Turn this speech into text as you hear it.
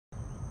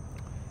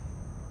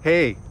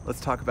Hey,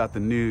 let's talk about the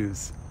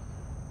news.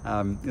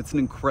 It's an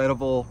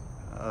incredible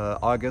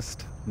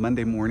August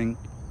Monday morning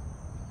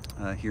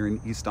here in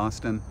East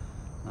Austin.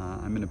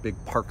 I'm in a big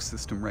park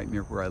system right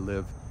near where I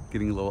live,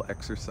 getting a little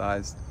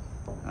exercise,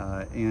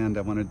 and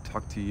I wanted to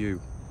talk to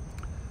you.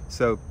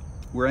 So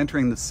we're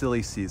entering the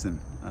silly season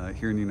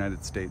here in the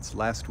United States.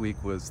 Last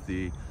week was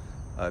the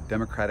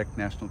Democratic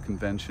National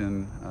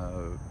Convention,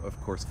 of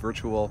course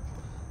virtual.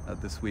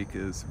 This week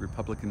is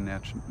Republican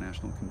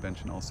National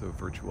Convention, also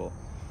virtual.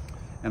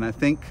 And I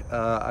think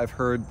I've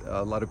heard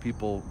a lot of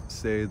people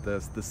say the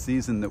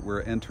season that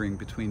we're entering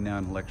between now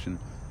and election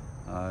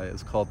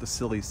is called the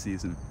silly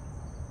season.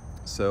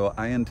 So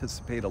I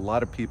anticipate a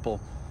lot of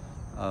people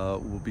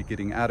will be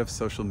getting out of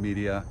social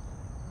media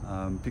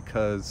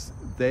because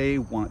they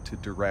want to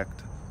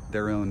direct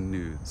their own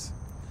news.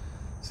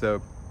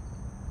 So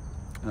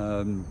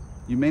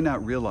you may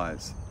not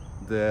realize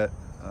that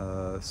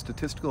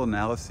statistical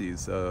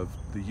analyses of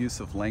the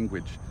use of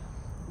language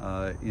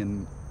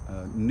in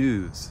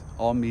news,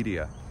 all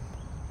media,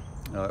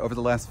 over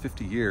the last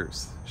 50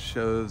 years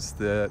shows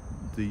that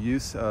the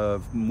use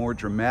of more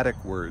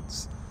dramatic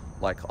words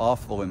like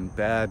awful and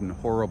bad and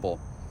horrible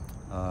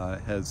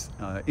has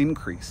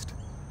increased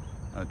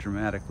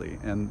dramatically,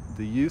 and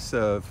the use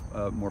of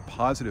more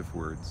positive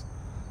words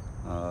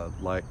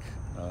like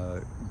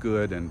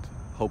good and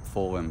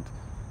hopeful and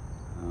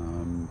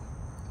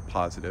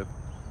positive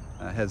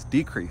has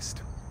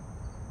decreased.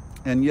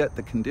 And yet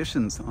the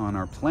conditions on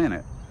our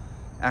planet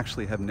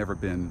actually have never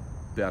been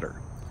better.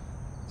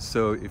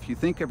 So if you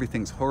think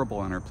everything's horrible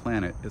on our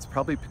planet, it's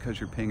probably because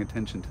you're paying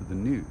attention to the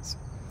news.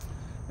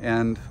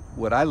 And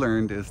what I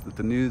learned is that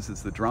the news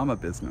is the drama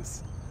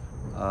business,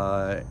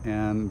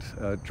 and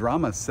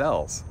drama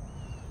sells.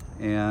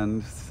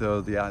 And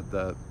so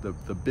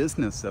the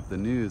business of the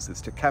news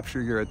is to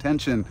capture your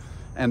attention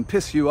and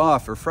piss you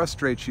off or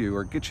frustrate you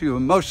or get you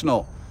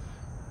emotional.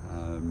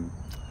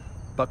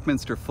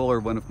 Buckminster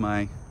Fuller, one of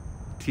my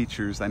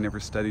teachers, I never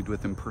studied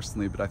with him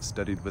personally, but I've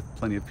studied with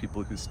plenty of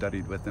people who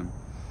studied with him.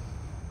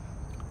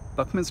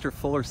 Buckminster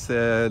Fuller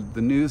said, the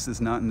news is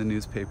not in the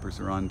newspapers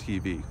or on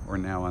TV or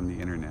now on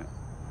the internet.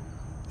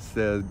 He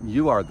said,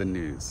 you are the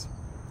news.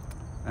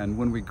 And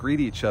when we greet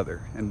each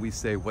other and we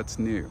say, what's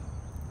new,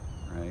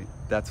 right?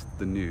 That's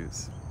the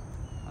news.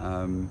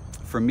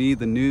 For me,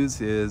 the news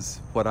is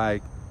what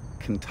I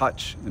can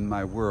touch in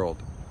my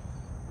world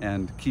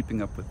and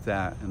keeping up with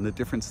that and the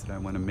difference that I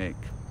want to make.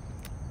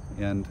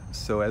 And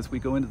so as we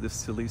go into this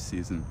silly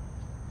season,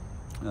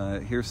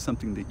 here's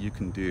something that you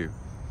can do.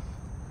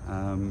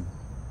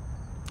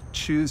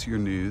 Choose your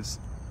news,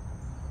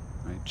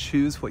 right?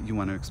 Choose what you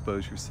want to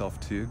expose yourself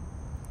to.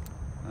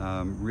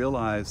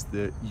 Realize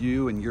that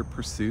you and your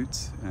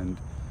pursuits and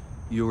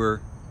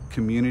your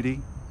community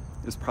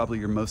is probably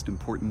your most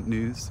important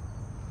news.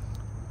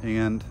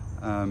 And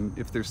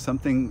if there's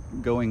something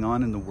going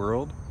on in the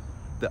world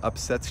that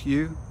upsets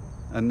you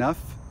enough,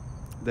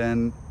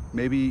 then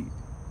maybe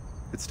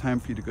it's time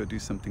for you to go do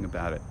something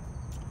about it.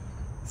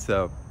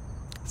 So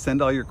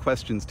send all your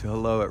questions to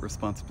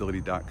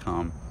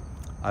hello@responsibility.com.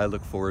 I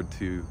look forward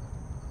to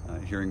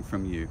hearing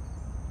from you.